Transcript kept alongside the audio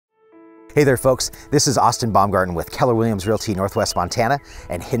Hey there folks, this is Austin Baumgarten with Keller Williams Realty Northwest Montana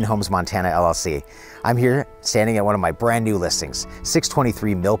and Hidden Homes Montana LLC. I'm here standing at one of my brand new listings,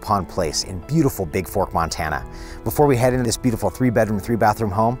 623 Mill Pond Place in beautiful Bigfork, Montana. Before we head into this beautiful 3-bedroom,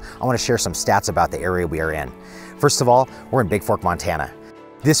 3-bathroom home, I want to share some stats about the area we are in. First of all, we're in Bigfork, Montana.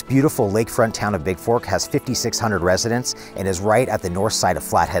 This beautiful lakefront town of Bigfork has 5,600 residents and is right at the north side of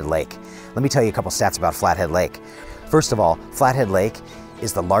Flathead Lake. Let me tell you a couple stats about Flathead Lake. First of all, Flathead Lake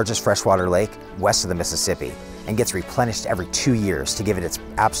is the largest freshwater lake west of the Mississippi and gets replenished every 2 years to give it its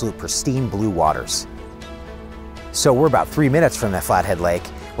absolute pristine blue waters. So we're about 3 minutes from the Flathead Lake,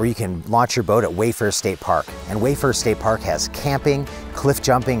 where you can launch your boat at Wayfair State Park. And Wayfair State Park has camping, cliff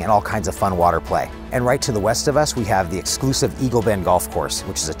jumping, and all kinds of fun water play. And right to the west of us, we have the exclusive Eagle Bend Golf Course,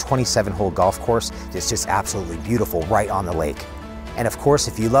 which is a 27-hole golf course that's just absolutely beautiful right on the lake. And of course,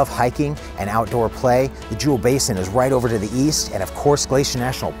 if you love hiking and outdoor play, the Jewel Basin is right over to the east, and of course, Glacier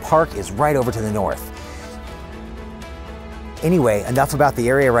National Park is right over to the north. Anyway, enough about the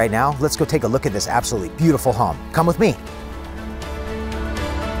area right now. Let's go take a look at this absolutely beautiful home. Come with me.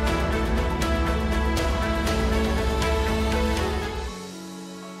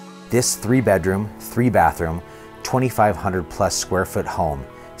 This 3-bedroom, 3-bathroom, 2,500 plus square foot home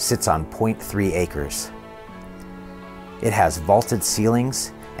sits on 0.3 acres. It has vaulted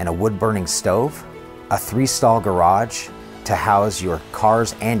ceilings and a wood-burning stove, a 3-stall garage to house your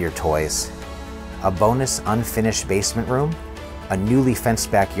cars and your toys, a bonus unfinished basement room, a newly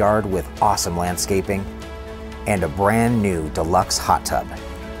fenced backyard with awesome landscaping, and a brand new deluxe hot tub.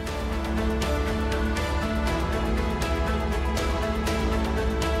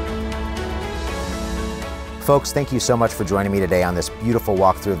 Folks, thank you so much for joining me today on this beautiful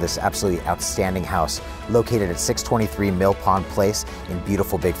walkthrough of this absolutely outstanding house located at 623 Mill Pond Place in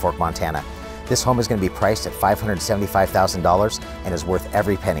beautiful Bigfork, Montana. This home is going to be priced at $575,000 and is worth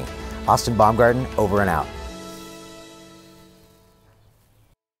every penny. Austin Baumgarten, over and out.